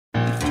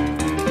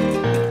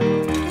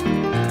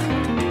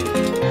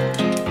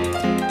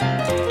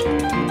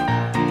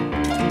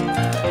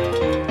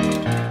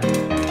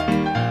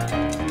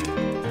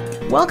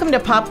Welcome to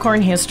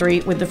Popcorn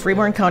History with the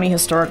Freeborn County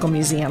Historical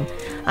Museum.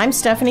 I'm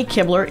Stephanie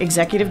Kibler,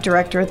 Executive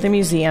Director at the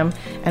museum,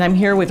 and I'm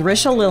here with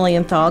Risha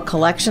Lilienthal,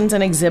 Collections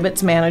and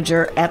Exhibits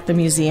Manager at the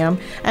museum,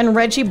 and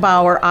Reggie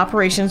Bauer,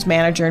 Operations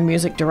Manager and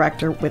Music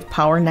Director with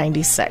Power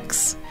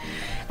 96.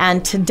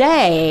 And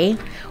today,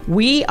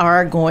 we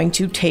are going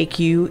to take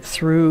you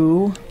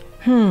through...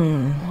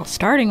 Well,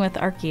 starting with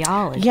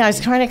archaeology. Yeah, I was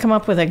trying to come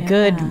up with a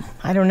good,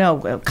 I don't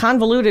know,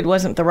 convoluted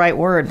wasn't the right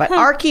word, but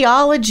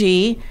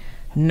archaeology,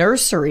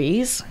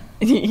 nurseries,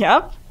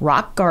 Yep.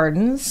 rock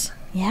gardens,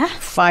 Yeah.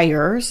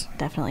 fires.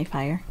 Definitely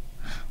fire.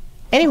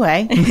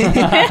 Anyway.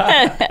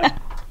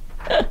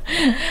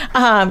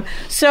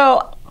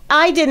 So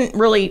I didn't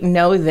really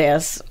know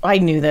this. I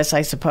knew this,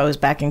 I suppose,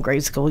 back in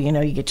grade school. You know,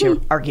 you get your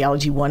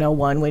Archaeology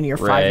 101 when you're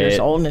 5 years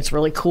old, and it's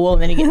really cool.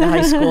 And then you get into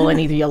high school, and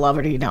either you love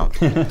it or you don't.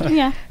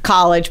 Yeah.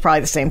 College,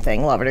 probably the same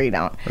thing. Love it or you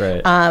don't.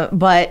 Right.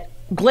 But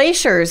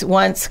glaciers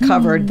once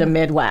covered the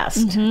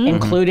Midwest,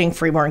 including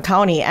Freeborn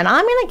County. And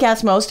I'm going to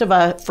guess most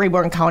of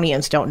Freeborn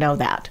Countyans don't know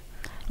that.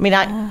 I mean,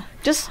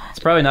 It's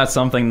probably not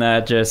something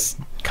that just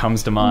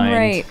comes to mind.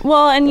 Right.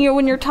 Well, and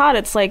when you're taught,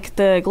 it's like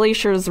the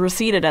glaciers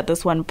receded at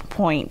this one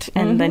point,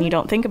 and then you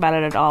don't think about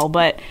it at all.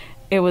 But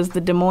it was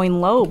the Des Moines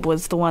Lobe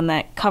was the one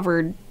that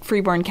covered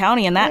Freeborn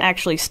County, and that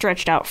actually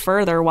stretched out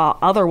further while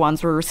other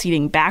ones were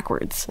receding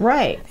backwards.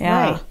 Right,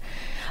 Yeah. right.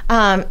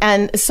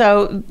 And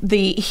so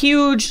the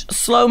huge,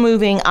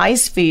 slow-moving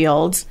ice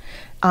fields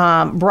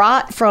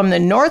brought from the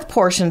north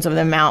portions of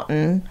the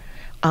mountain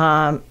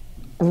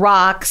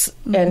rocks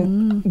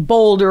and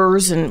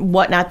boulders and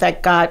whatnot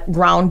that got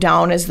ground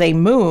down as they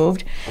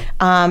moved.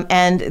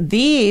 And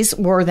these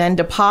were then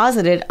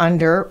deposited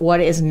under what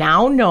is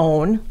now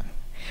known,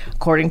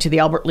 according to the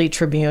Albert Lee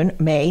Tribune,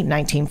 May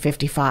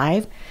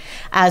 1955,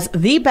 as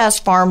the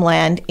best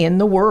farmland in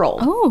the world.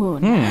 Oh,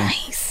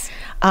 nice.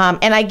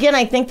 And again,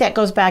 I think that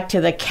goes back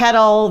to the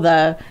kettle,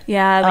 the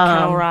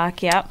Kettle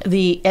Rock, yep.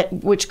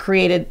 which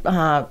created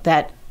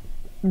that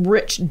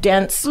rich,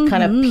 dense,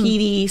 kind of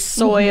peaty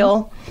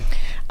soil.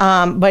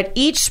 But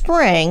each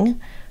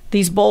spring,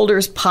 these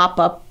boulders pop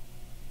up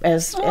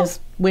as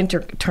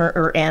winter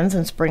ends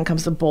and spring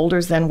comes. The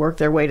boulders then work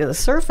their way to the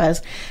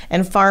surface,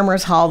 and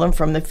farmers haul them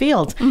from the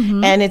fields.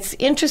 And it's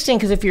interesting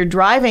because if you're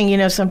driving, you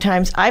know,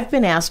 sometimes I've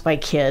been asked by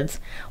kids,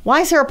 why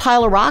is there a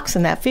pile of rocks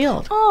in that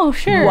field? Oh,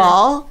 sure.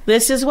 Well,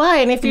 this is why.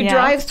 And if you Yeah.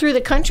 drive through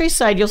the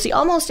countryside, you'll see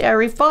almost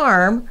every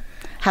farm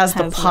has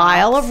the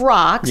pile of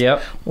rocks, Yep.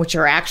 which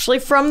are actually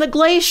from the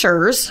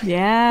glaciers.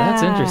 Yeah.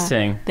 That's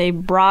interesting. They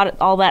brought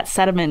all that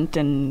sediment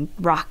and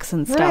rocks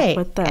and stuff Right.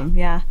 with them.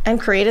 Yeah. And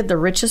created the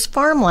richest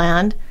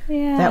farmland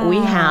that we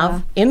Yeah.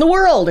 have in the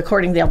world,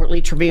 according to the Albert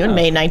Lee Tribune,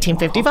 May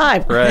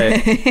 1955.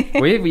 Right.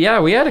 we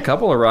had a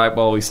couple of rock.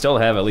 Well, we still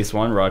have at least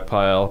one rock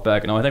pile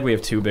back. No, I think we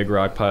have two big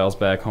rock piles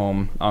back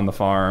home on the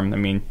farm. I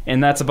mean,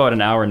 and that's about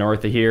an hour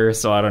north of here.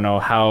 So I don't know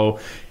how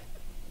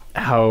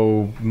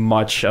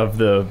much of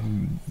the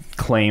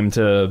claim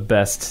to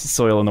best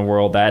soil in the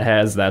world that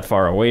has that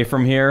far away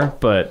from here,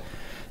 but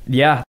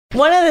yeah.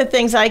 One of the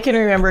things I can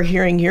remember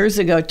hearing years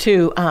ago,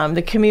 too,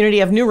 the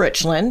community of New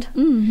Richland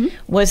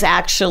was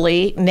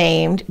actually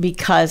named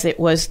because it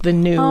was the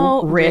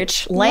new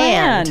rich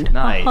land.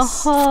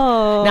 Nice.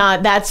 Oh. Now,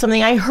 that's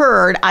something I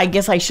heard. I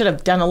guess I should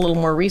have done a little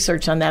more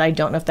research on that. I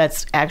don't know if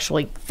that's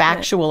actually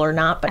factual or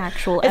not, but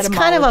Actual it's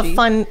kind of a etymology.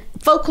 fun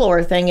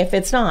folklore thing if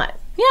it's not.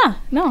 Yeah.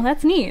 No,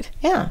 that's neat.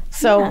 Yeah.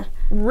 So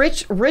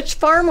rich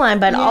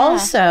farmland, but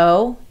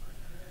also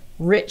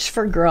rich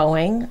for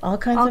growing all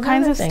kinds All of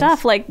kinds other of things.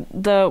 stuff, like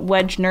the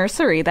Wedge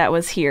Nursery that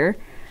was here.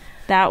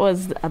 That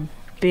was a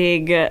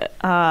big,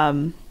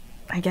 I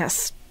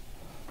guess,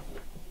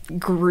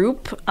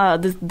 group.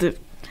 It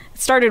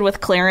started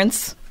with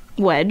Clarence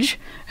Wedge,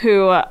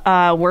 who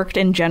worked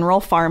in general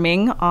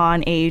farming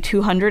on a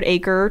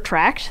 200-acre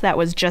tract that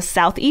was just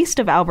southeast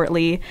of Albert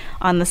Lee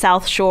on the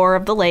south shore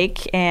of the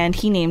lake, and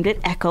he named it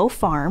Echo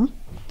Farm.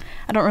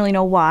 I don't really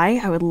know why.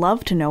 I would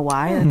love to know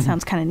why. That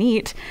sounds kind of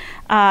neat.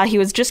 He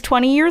was just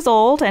 20 years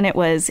old, and it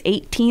was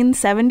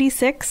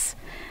 1876.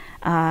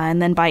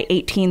 And then by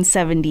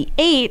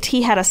 1878,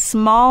 he had a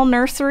small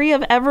nursery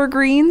of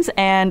evergreens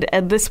and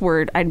this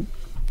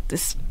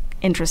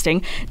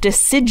interesting,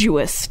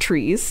 deciduous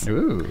trees.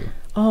 Ooh.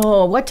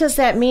 Oh, what does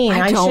that mean?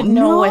 I should don't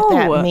know what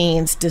know. that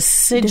means.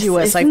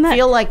 Deciduous. I Isn't that-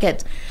 feel like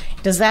it.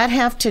 Does that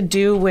have to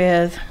do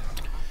with?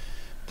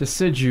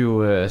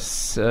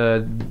 Deciduous.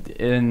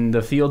 In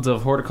the fields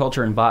of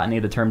horticulture and botany,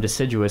 the term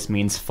deciduous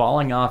means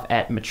falling off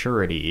at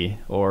maturity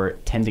or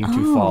tending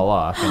to fall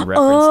off in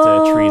reference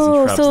to trees and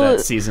shrubs so- that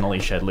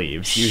seasonally shed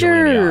leaves, usually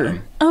in the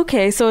autumn.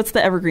 Okay, so it's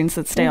the evergreens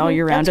that stay all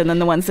year round, and then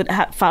the ones that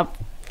have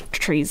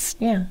trees.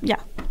 Yeah. Yeah.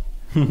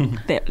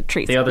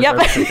 Trees. The others are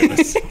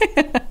deciduous.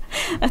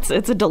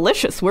 It's a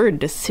delicious word,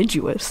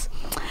 deciduous.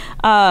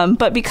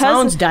 But because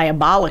Sounds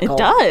diabolical. it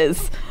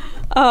does.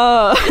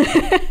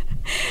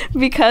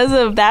 Because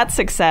of that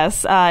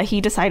success,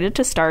 he decided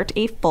to start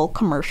a full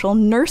commercial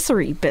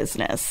nursery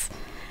business.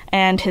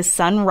 And his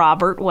son,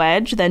 Robert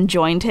Wedge, then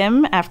joined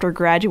him after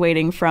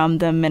graduating from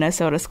the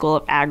Minnesota School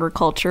of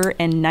Agriculture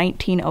in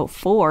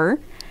 1904.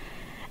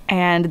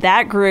 And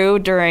that grew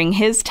during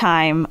his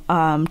time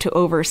to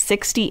over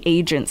 60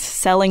 agents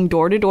selling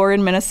door-to-door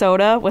in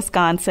Minnesota,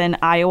 Wisconsin,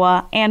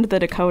 Iowa, and the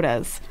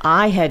Dakotas.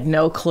 I had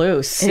no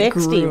clue.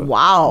 60.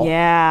 Wow.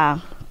 Yeah.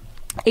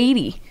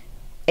 80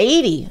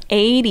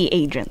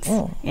 agents.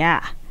 Oh.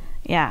 Yeah.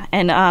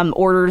 And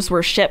orders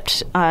were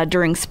shipped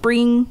during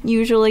spring,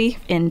 usually,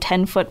 in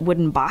 10-foot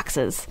wooden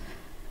boxes.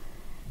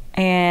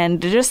 And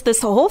just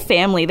this whole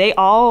family, they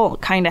all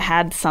kind of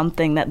had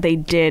something that they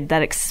did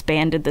that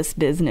expanded this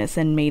business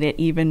and made it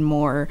even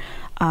more,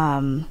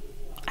 I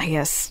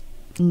guess,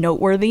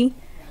 noteworthy.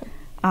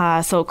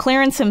 So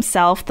Clarence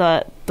himself,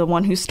 the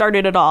one who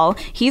started it all,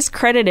 he's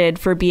credited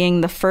for being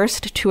the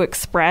first to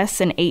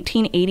express in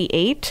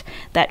 1888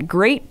 that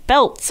great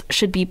belts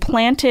should be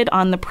planted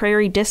on the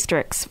prairie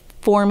districts,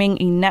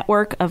 forming a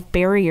network of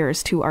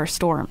barriers to our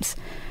storms.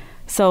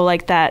 So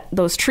like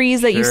those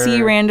trees that you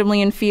see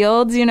randomly in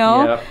fields,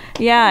 Yep.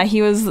 Yeah,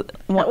 he was...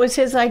 That was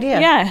his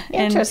idea. Yeah.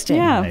 Interesting.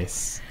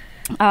 Nice.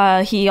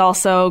 He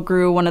also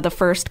grew one of the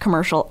first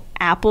commercial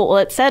apple... Well,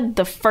 it said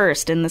the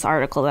first in this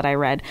article that I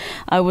read.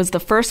 Was the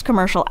first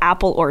commercial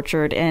apple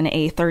orchard in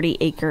a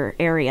 30-acre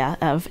area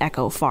of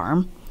Echo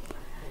Farm.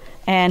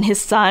 And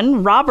his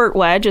son, Robert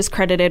Wedge, is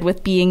credited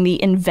with being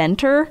the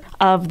inventor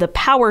of the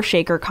power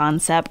shaker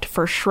concept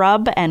for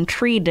shrub and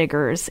tree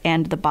diggers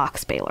and the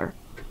box baler.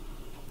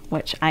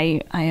 Which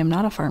I am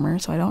not a farmer,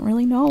 so I don't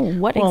really know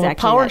what exactly the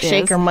power that is.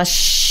 shaker must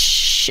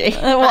shake.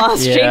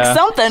 Shake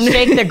something.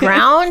 Shake the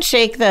ground,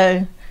 shake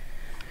the...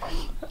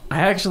 I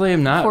actually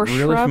am not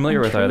really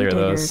familiar with either of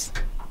those.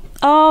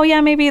 Oh,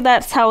 yeah, maybe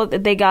that's how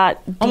they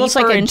got deeper almost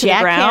like a into the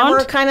ground.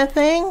 jackhammer kind of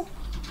thing?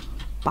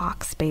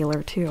 Box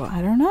baler, too.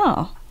 I don't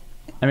know.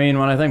 I mean,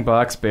 when I think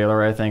box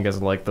baler, I think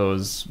is like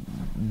those,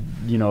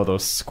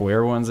 those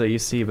square ones that you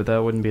see, but that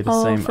wouldn't be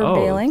the same. For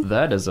baling?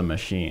 That is a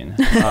machine.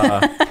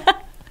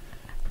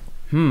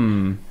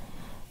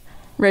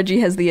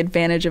 Reggie has the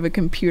advantage of a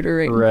computer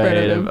right in front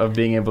of him. Of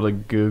being able to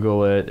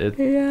Google it.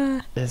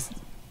 Yeah.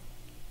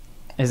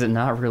 Is it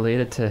not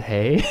related to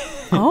hay?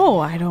 Oh,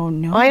 I don't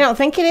know. I don't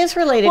think it is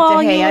related to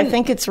hay. I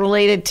think it's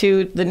related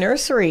to the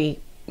nursery.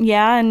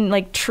 Yeah, and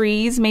like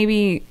trees,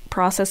 maybe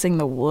processing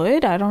the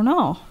wood. I don't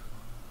know.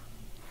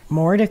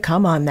 More to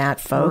come on that,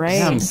 folks. Right.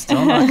 Yeah, I'm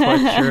still not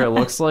quite sure. It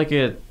looks like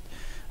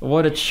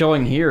what it's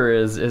showing here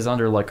is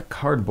under like a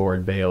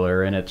cardboard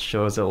baler, and it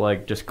shows it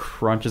like just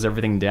crunches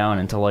everything down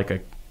into like a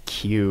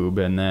cube,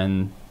 and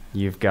then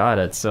you've got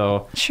it.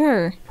 So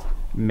sure,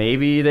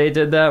 maybe they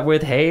did that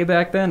with hay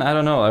back then. I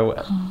don't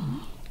know.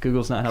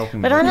 Google's not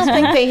helping me. But I don't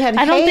think they had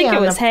hay. I don't think on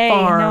it was the hay.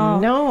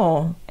 Farm.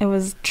 No, it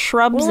was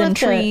shrubs and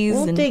trees.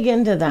 We'll dig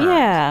into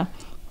that.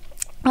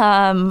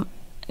 Yeah.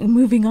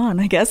 Moving on,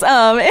 I guess.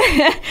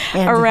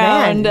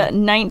 Around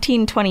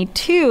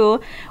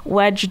 1922,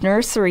 Wedge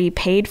Nursery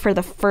paid for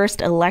the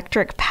first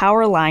electric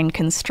power line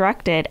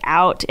constructed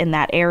out in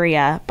that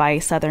area by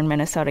Southern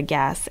Minnesota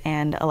Gas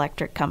and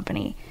Electric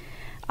Company.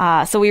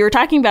 So we were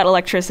talking about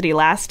electricity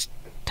last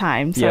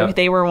time. So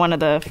they were one of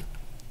the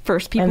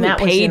first people who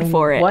paid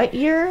for it. What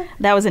year?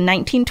 That was in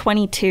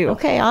 1922.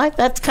 Okay,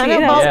 that's kind of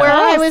about where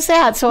I was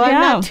at, so I'm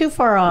not too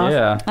far off.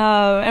 Yeah.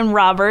 And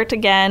Robert,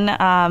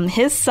 again,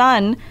 his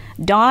son,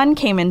 Don,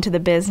 came into the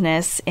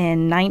business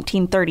in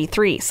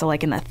 1933, so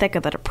like in the thick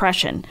of the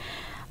Depression.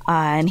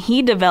 And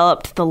he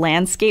developed the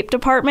landscape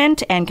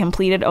department and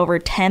completed over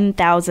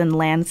 10,000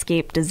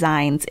 landscape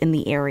designs in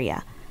the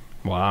area.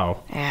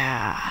 Wow.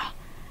 Yeah.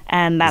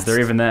 And that's... Is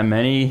there even that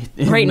many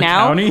in right the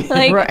now? county?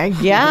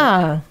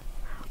 Yeah.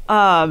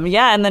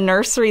 And the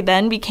nursery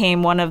then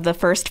became one of the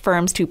first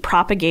firms to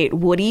propagate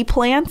woody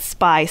plants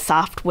by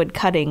softwood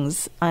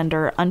cuttings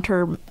under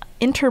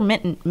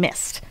intermittent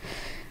mist.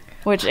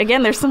 Which,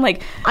 again, there's some,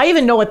 like... I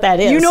even know what that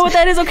is. You know what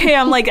that is? Okay,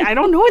 I'm like, I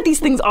don't know what these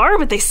things are,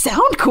 but they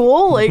sound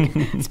cool. Like,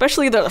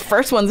 especially the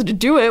first ones to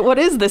do it. What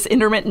is this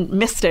intermittent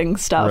misting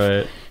stuff?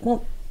 Right.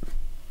 Well,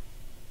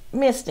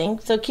 misting,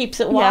 so it keeps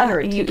it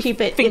watery. You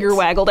keep it... finger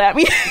waggled at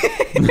me.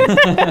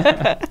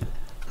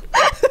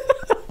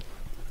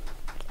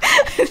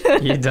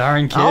 You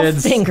darn kids.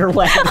 I'll finger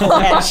waggle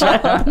at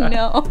you.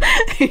 No.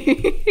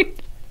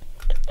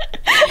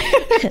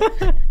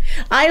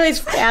 I was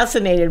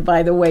fascinated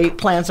by the way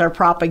plants are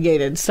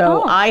propagated.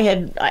 So I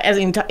had, as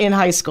in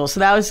high school, so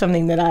that was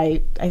something that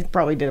I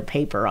probably did a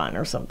paper on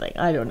or something.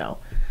 I don't know.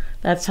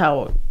 That's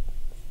how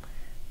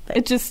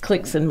it just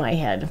clicks in my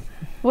head.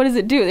 What does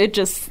it do? It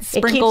just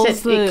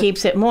sprinkles it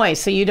keeps it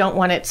moist. So you don't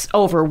want it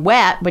over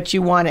wet, but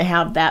you want to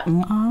have that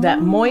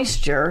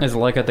moisture. Is it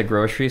like at the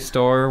grocery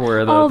store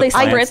where the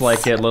plants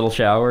like get little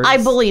showers? I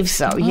believe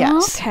so,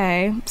 yes.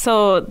 Okay.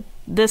 So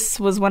this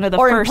was one of the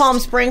first... Or in Palm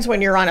Springs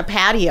when you're on a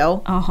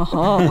patio.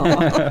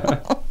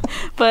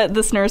 But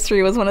this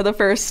nursery was one of the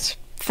first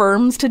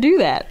firms to do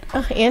that.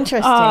 Oh,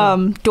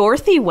 interesting.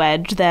 Dorothy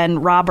Wedge, then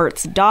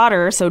Robert's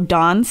daughter, so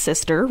Don's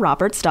sister,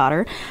 Robert's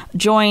daughter,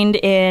 joined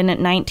in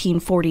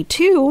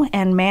 1942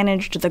 and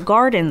managed the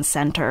garden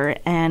center,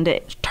 and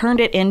it turned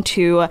it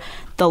into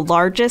the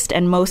largest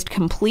and most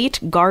complete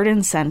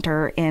garden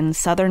center in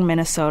southern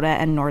Minnesota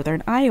and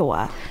northern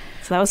Iowa.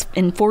 So that was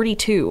in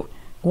 42.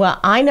 Well,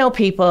 I know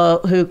people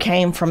who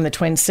came from the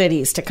Twin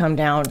Cities to come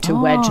down to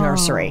Wedge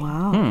Nursery.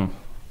 Wow.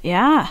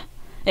 Yeah.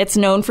 It's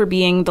known for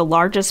being the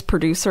largest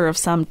producer of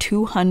some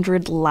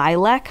 200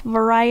 lilac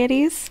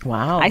varieties.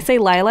 Wow. I say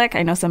lilac.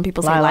 I know some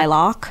people say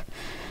lilac.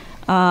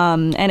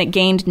 And it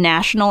gained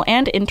national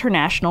and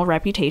international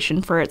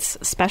reputation for its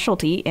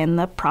specialty in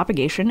the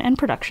propagation and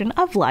production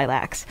of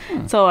lilacs.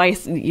 So,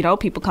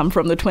 people come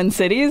from the Twin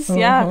Cities. Mm-hmm.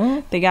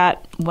 Yeah, they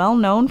got well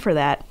known for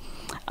that.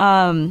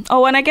 And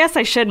I guess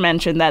I should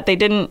mention that they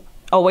didn't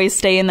always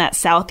stay in that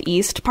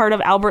southeast part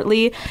of Albert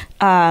Lea.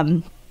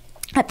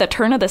 At the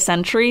turn of the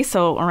century,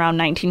 so around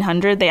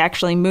 1900, they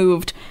actually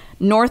moved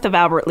north of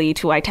Albert Lea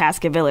to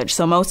Itasca Village.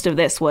 So most of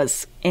this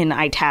was in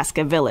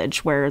Itasca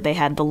Village, where they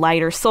had the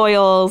lighter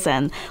soils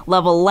and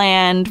level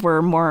land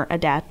were more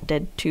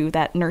adapted to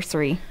that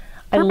nursery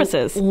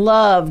purposes. I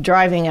love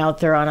driving out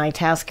there on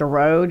Itasca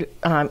Road,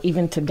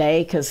 even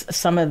today, because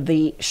some of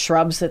the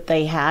shrubs that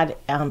they had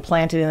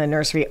planted in the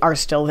nursery are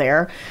still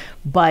there,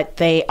 but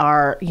they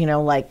are,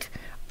 like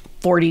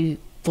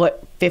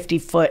 40-foot,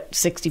 50-foot,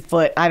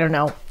 60-foot, I don't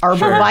know,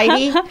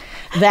 arborvitae,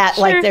 that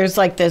like there's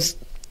like this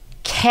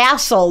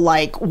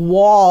castle-like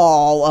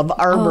wall of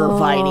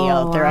arborvitae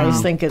out there. Wow. I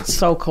just think it's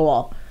so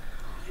cool.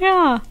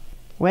 Yeah.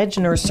 Wedge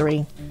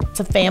Nursery. It's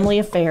a family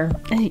affair.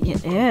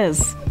 It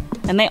is.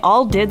 And they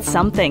all did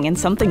something and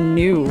something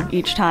new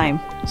each time.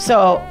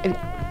 So,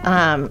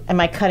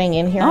 am I cutting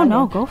in here? Oh,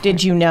 no, go for it.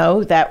 Did you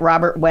know that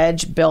Robert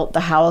Wedge built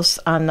the house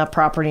on the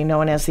property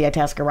known as the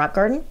Itasca Rock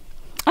Garden?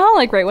 Oh,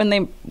 like right when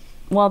they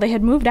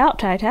had moved out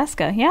to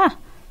Itasca, yeah.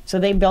 So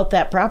they built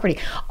that property,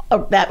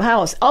 that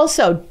house.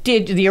 Also,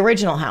 the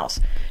original house.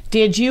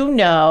 Did you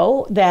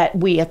know that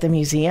we at the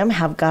museum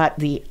have got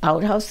the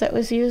outhouse that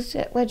was used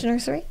at Wedge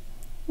Nursery?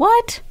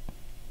 What?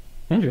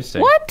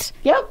 Interesting. What?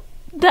 Yep.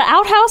 The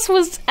outhouse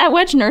was at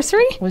Wedge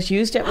Nursery? Was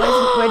used at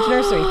Wedge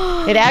Nursery.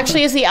 It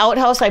actually is the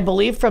outhouse, I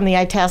believe, from the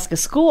Itasca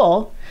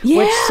School,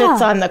 which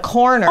sits on the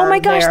corner. Oh my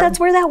gosh, there. that's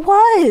where that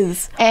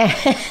was. And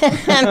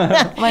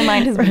my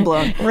mind has been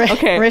blown.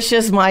 Okay.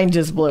 Risha's mind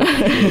just blew.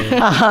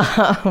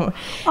 Aww.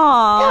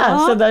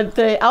 Yeah, so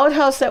the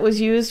outhouse that was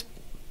used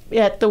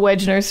at the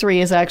Wedge Nursery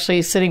is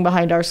actually sitting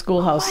behind our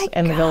schoolhouse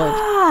in the village.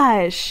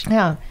 Gosh.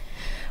 Yeah.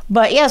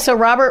 But yeah, so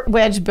Robert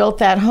Wedge built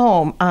that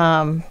home.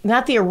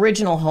 Not the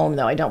original home,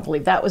 though, I don't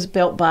believe. That was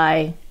built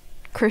by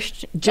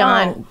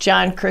John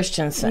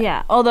Christensen.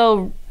 Yeah,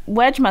 although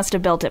Wedge must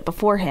have built it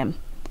before him.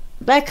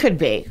 That could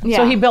be. Yeah.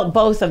 So he built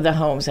both of the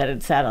homes that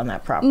had sat on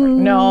that property.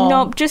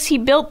 No, just he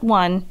built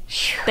one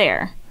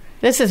there.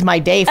 This is my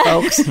day,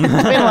 folks. It's been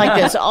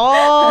like this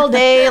all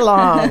day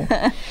long.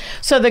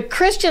 So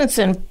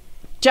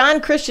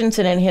John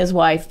Christensen and his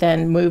wife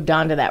then moved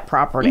onto that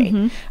property.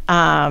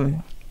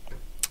 Mm-hmm.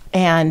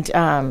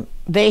 And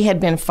they had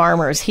been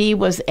farmers. He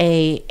was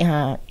he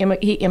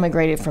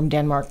immigrated from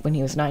Denmark when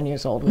he was 9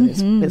 years old with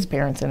his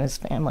parents and his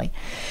family.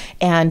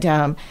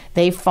 And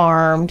they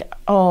farmed,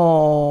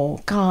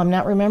 I'm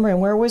not remembering.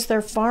 Where was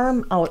their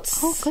farm? Oh,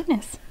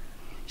 goodness.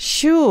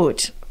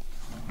 Shoot.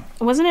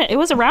 Wasn't it? It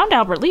was around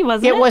Albert Lea,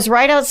 wasn't it? It was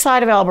right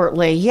outside of Albert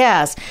Lea,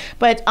 yes.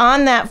 But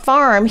on that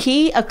farm,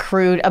 he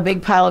accrued a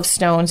big pile of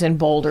stones and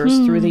boulders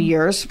through the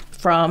years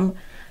from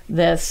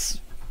this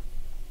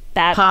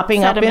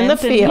popping up in the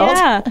field.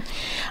 Yeah.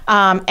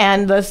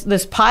 And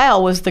this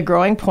pile was the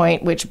growing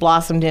point, which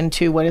blossomed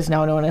into what is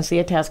now known as the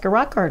Itasca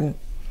Rock Garden.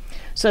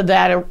 So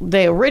that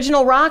the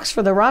original rocks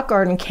for the rock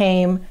garden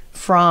came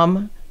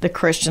from the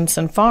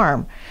Christensen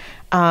farm.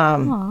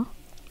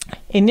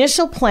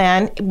 Initial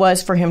plan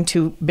was for him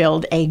to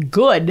build a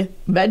good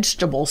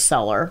vegetable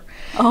cellar.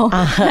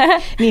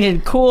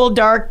 Needed cool,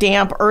 dark,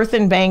 damp,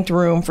 earthen banked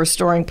room for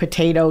storing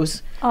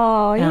potatoes.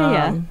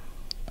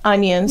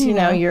 Onions,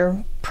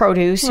 your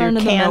produce, your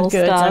canned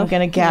goods, stuff. I'm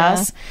going to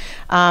guess.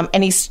 Yeah.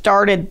 And he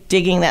started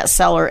digging that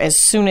cellar as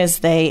soon as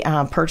they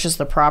purchased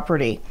the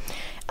property.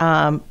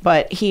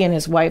 But he and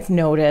his wife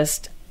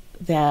noticed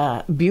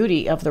the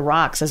beauty of the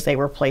rocks as they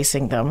were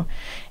placing them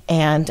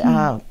and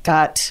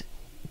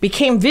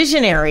became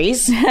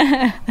visionaries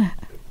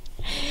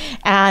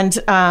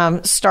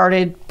and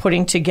started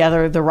putting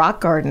together the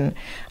rock garden.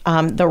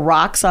 The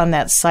rocks on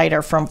that site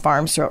are from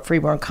farms throughout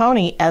Freeborn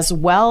County, as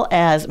well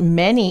as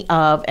many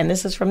of, and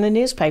this is from the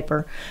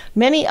newspaper,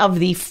 many of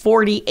the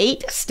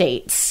 48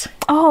 states.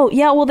 Oh,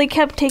 yeah. Well, they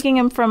kept taking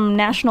them from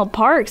national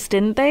parks,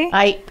 didn't they?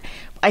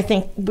 I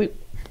think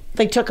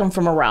they took them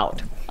from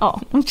around. Oh,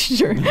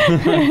 sure.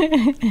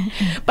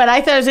 But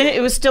I thought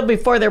it was still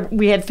before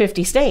we had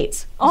 50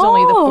 states. It was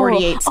only the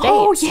 48 states.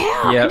 Oh,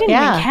 yeah. Yep. I didn't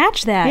even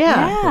catch that.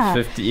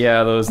 Yeah.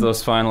 Yeah.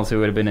 Those final two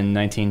would have been in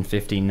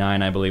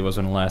 1959, I believe, was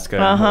when Alaska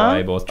and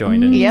Hawaii both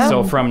joined in. Yeah.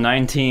 So from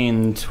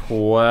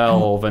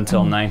 1912 until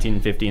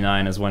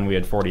 1959 is when we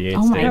had 48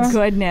 Oh, states. my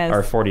goodness.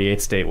 Our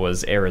 48th state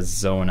was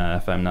Arizona,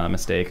 if I'm not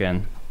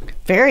mistaken.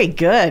 Very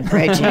good,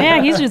 Reggie.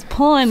 Yeah, he's just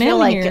pulling I feel in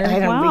like here. I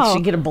don't wow. we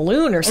should get a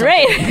balloon or something.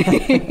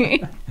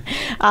 Right.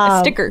 A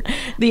sticker.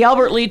 The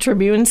Albert Lee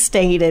Tribune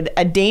stated,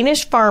 a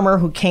Danish farmer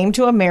who came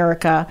to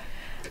America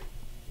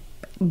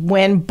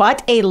when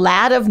but a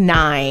lad of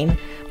 9,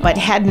 but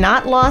had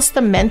not lost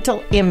the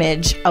mental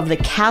image of the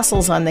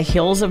castles on the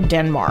hills of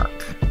Denmark.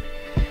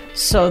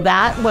 So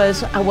that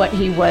was what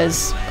he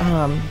was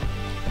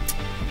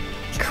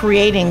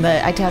creating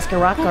the Itasca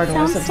Rock Garden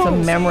was of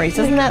some memories.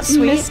 Isn't that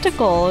sweet?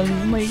 Mystical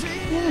and like,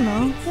 I don't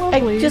know,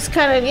 lovely. Just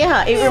kind of,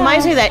 it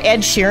reminds me of that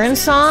Ed Sheeran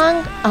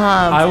song.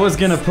 I was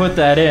going to put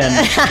that in.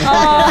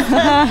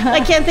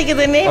 I can't think of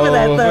the name of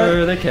that, though.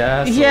 Over the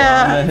castle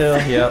Yeah. on the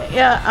hill. Yep.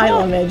 Yeah, I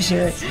love Ed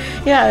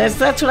Sheeran. Yeah,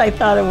 that's what I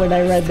thought of when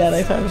I read that.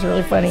 I thought it was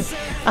really funny.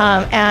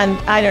 And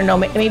I don't know,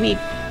 maybe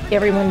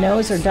everyone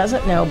knows or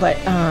doesn't know, but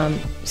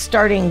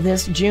starting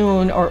this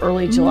June or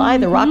early July,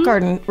 the Rock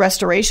Garden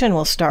restoration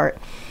will start.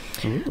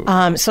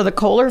 So the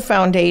Kohler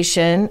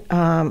Foundation,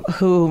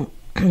 who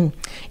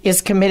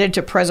is committed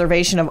to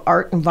preservation of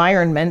art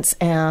environments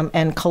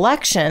and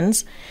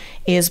collections,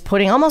 is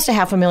putting almost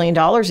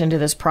 $500,000 into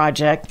this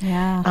project.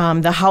 Yeah.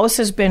 The house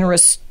has been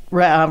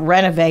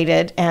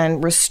renovated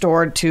and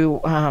restored to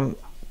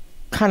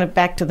kind of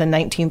back to the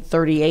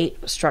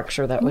 1938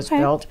 structure that was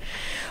built.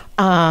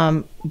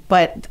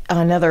 But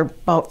another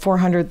about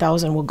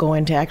 $400,000 will go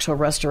into actual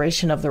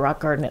restoration of the rock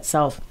garden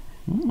itself.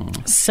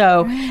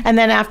 So, and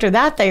then after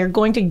that, they are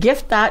going to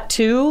gift that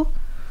to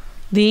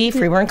the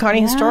Freeborn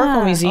County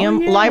Historical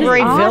Museum,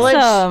 Library Awesome. Village,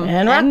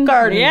 and Rock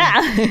Garden.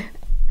 Yeah.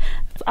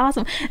 That's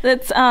awesome.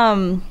 That's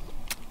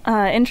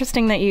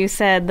interesting that you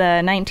said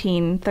the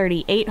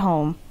 1938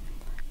 home,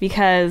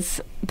 because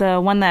the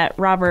one that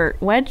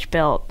Robert Wedge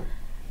built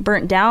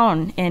burnt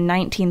down in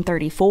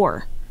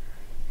 1934.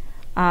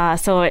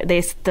 So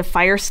the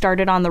fire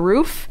started on the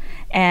roof,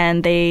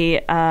 and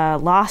they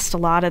lost a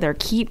lot of their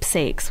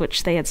keepsakes,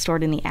 which they had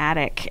stored in the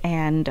attic.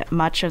 And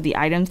much of the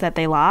items that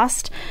they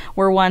lost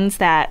were ones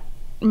that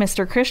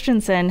Mr.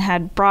 Christensen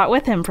had brought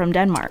with him from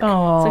Denmark.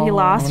 So he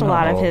lost a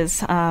lot of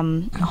his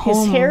home.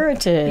 His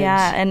heritage.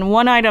 Yeah, and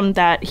one item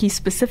that he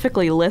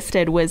specifically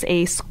listed was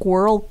a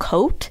squirrel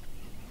coat.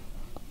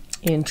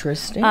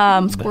 Interesting.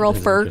 Squirrel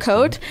fur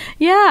coat.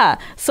 Yeah.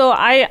 So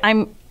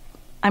I'm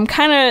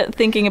kind of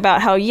thinking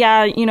about how,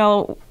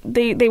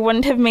 they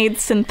wouldn't have made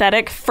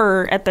synthetic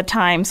fur at the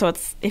time. So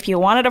if you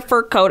wanted a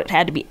fur coat, it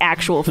had to be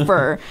actual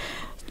fur.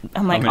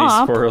 I'm like, How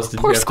many squirrels did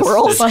poor you have to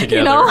squirrels. stitch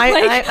together?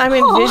 I'm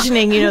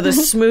envisioning, the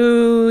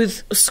smooth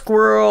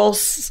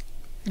squirrels,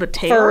 the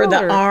tail, fur,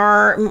 the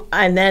arm,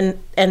 and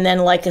then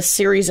like a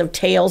series of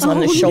tails on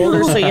the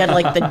shoulders. So you had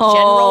like the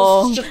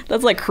general.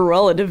 That's like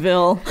Cruella de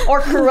Vil.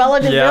 Or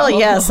Cruella de Vil,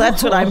 yes,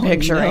 that's what I'm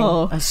picturing.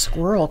 No. A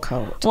squirrel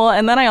coat. Well,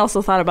 and then I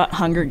also thought about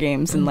Hunger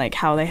Games and like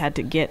how they had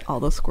to get all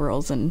the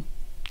squirrels, and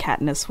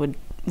Katniss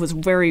was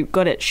very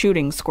good at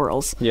shooting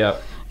squirrels. Yeah.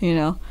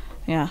 Yeah.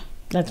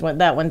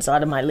 That one's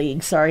out of my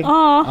league. Sorry.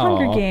 Oh,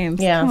 Hunger Games.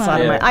 Yeah, it's out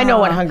of my. I know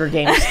what Hunger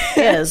Games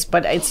is,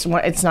 but it's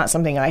not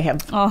something I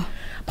have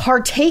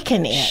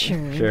partaken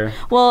in. Sure.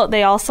 Well,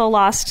 they also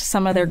lost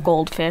some of their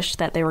goldfish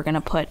that they were going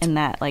to put in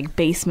that like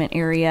basement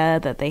area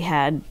that they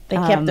had. They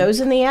kept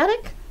those in the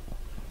attic?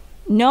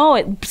 No,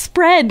 it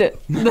spread.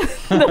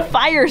 The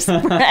fire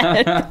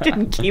spread.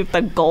 Didn't keep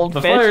the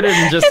goldfish. The fire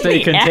didn't just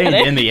stay contained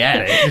attic. in the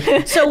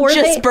attic. So were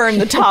just they burn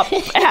the top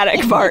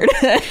attic part.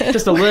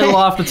 Just a little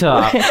off the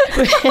top.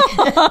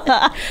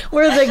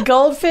 Were the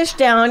goldfish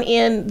down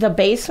in the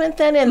basement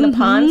then, in the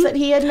ponds that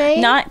he had made?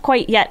 Not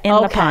quite yet in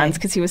the ponds,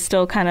 because he was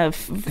still kind of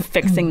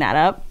fixing that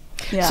up.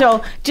 Yeah.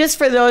 So just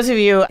for those of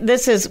you,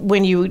 this is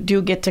when you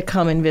do get to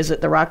come and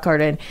visit the rock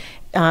garden.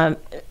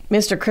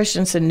 Mr.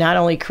 Christensen not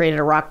only created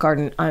a rock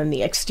garden on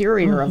the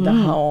exterior of the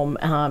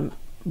home,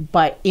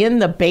 but in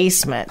the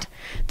basement,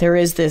 there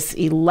is this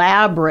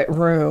elaborate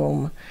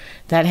room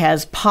that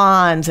has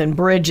ponds and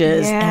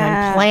bridges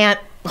and plant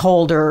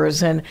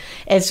holders, and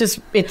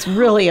it's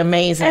really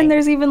amazing. And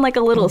there's even like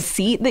a little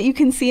seat that you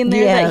can see in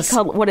there that you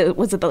call, what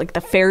was it, like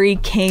the Fairy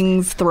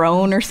King's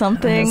throne or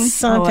something?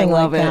 Something I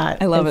love like it.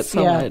 that. I love it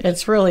so much.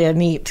 It's really a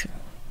neat.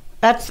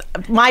 That's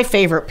my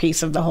favorite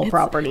piece of the whole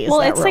property.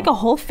 It's like a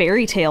whole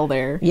fairy tale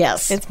there.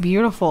 Yes, it's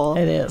beautiful.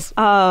 It is.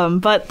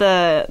 But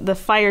the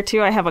fire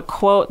too. I have a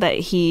quote that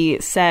he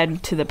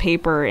said to the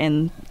paper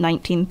in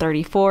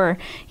 1934.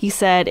 He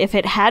said, "If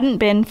it hadn't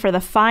been for the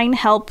fine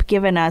help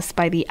given us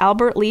by the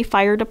Albert Lee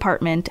Fire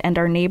Department and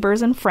our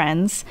neighbors and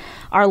friends,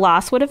 our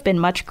loss would have been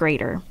much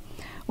greater.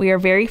 We are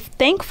very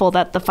thankful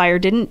that the fire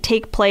didn't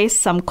take place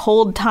some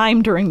cold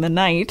time during the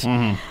night."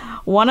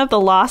 One of the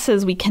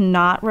losses we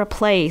cannot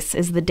replace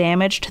is the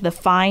damage to the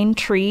fine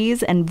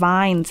trees and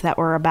vines that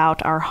were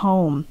about our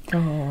home.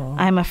 Oh.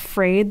 I'm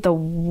afraid the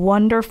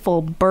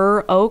wonderful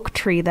bur oak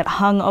tree that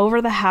hung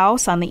over the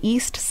house on the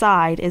east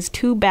side is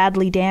too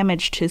badly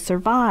damaged to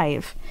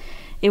survive.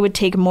 It would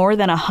take more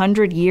than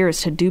 100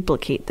 years to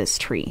duplicate this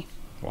tree.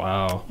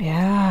 Wow.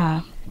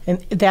 Yeah. And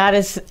that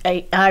is,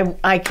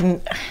 I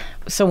can.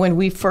 So when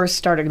we first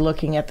started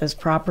looking at this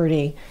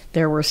property,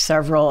 there were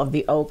several of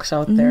the oaks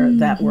out there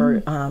that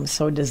were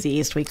so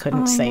diseased we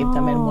couldn't save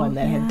them, and one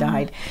that had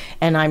died.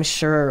 And I'm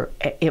sure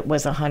it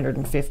was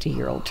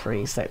 150-year-old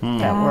trees that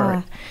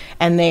were,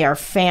 and they are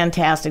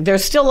fantastic.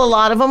 There's still a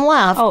lot of them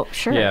left. Oh,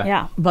 sure.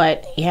 Yeah.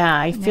 But yeah,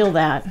 I feel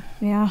that.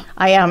 Yeah.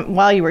 I am.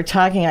 While you were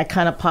talking, I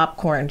kind of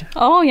popcorned.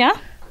 Oh, yeah.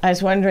 I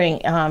was wondering,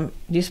 do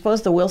you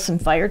suppose the Wilson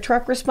fire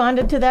truck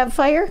responded to that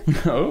fire?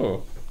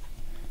 Oh.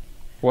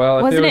 Well,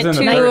 if Wasn't it was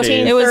in the it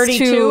 30s. It was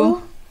 1932?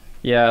 two.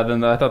 Yeah,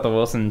 then I thought the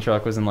Wilson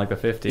truck was in like the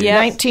 50s. Yeah.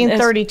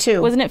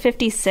 1932. Wasn't it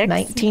 56?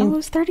 19 Oh, it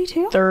was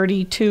 32?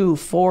 32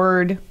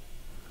 Ford.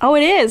 Oh,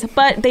 it is,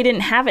 but they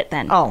didn't have it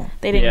then. Oh.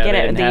 They didn't get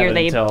it didn't the have year it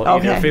they... until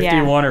Okay. either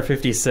 51 or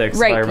 56.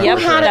 Right, If I remember yep.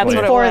 Who had it That's what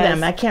it before was.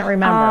 them? I can't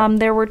remember.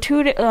 There were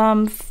two...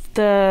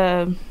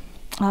 the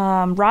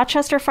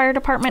Rochester Fire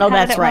Department had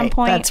that's it at right. one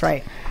point. That's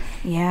right.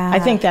 Yeah. I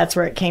think that's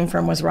where it came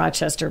from, was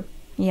Rochester.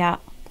 Yeah.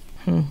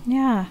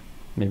 Yeah.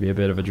 Maybe a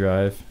bit of a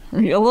drive. A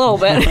little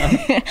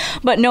bit.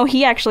 But no,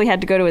 he actually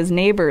had to go to his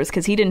neighbors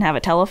because he didn't have a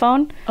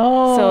telephone.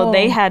 Oh. So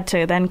they had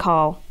to then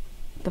call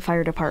the fire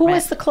Who department.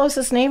 was the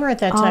closest neighbor at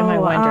that time, I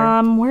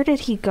wonder? Where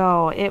did he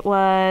go? It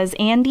was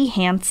Andy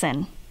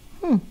Hansen.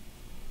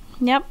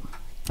 Yep.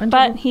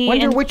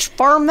 Wonder which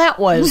farm that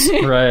was.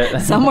 Right.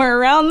 Somewhere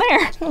around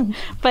there.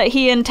 But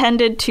he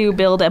intended to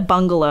build a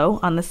bungalow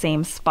on the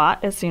same spot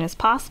as soon as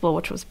possible,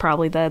 which was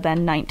probably the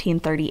then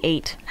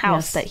 1938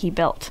 house Yes. that he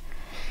built.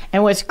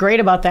 And what's great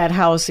about that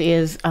house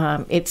is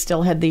it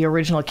still had the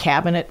original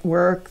cabinet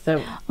work,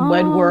 the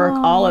woodwork,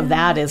 all of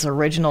that is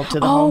original to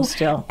the home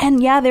still.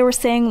 And yeah, they were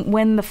saying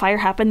when the fire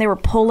happened, they were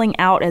pulling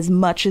out as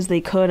much as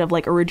they could of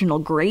like original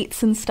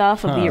grates and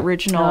stuff of the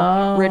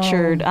original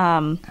Richard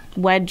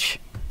Wedge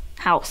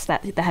house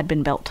that had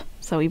been built.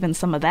 So even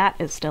some of that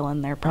is still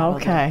in there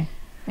probably. Okay.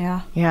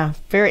 Yeah. Yeah,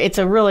 it's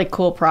a really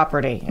cool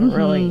property. It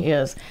really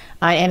is.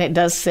 And it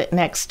does sit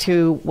next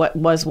to what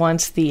was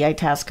once the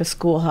Itasca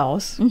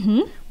Schoolhouse,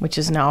 which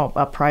is now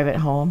a private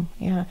home.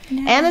 Yeah.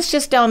 And it's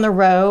just down the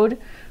road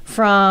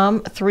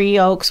from Three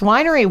Oaks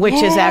Winery, which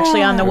is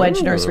actually on the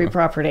Wedge Nursery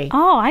property.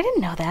 Oh, I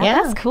didn't know that.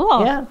 Yeah. That's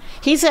cool. Yeah.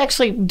 He's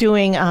actually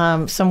doing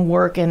some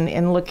work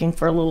and looking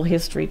for a little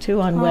history,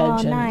 too, on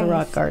Wedge and the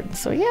Rock Garden.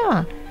 So,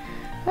 yeah.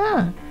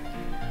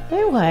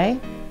 Anyway,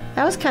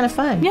 that was kind of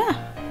fun.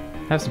 Yeah.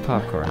 Have some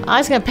popcorn. I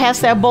was going to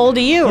pass that bowl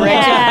to you, Reggie.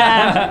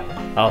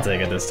 Yeah. I'll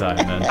take it this time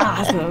then.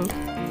 Awesome.